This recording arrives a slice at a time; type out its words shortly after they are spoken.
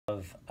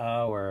of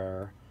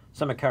our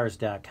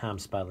SummitCars.com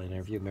spotlight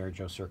interview, Mary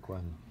Jo Cirqua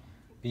and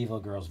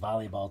Baldwinsville Girls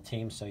Volleyball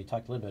team. So you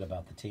talked a little bit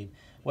about the team.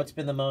 What's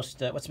been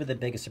the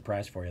biggest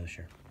surprise for you this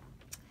year?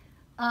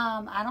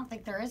 I don't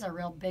think there is a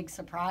real big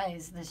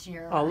surprise this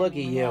year. Oh, look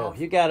at you.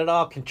 You got it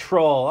all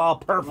control, all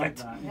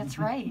perfect. That's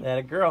right. That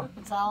a girl.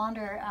 It's all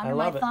under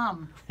my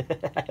thumb.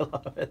 I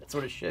love it. That's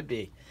what it should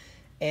be.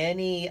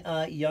 Any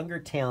younger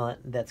talent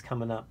that's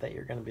coming up that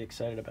you're going to be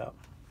excited about?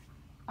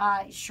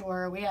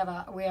 Sure. We have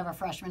a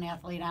freshman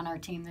athlete on our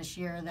team this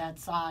year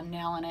that's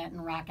nailing it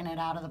and rocking it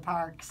out of the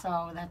park.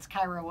 So that's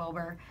Kyra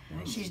Wilbur.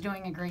 Nice. She's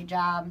doing a great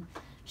job.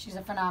 She's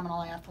a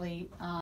phenomenal athlete.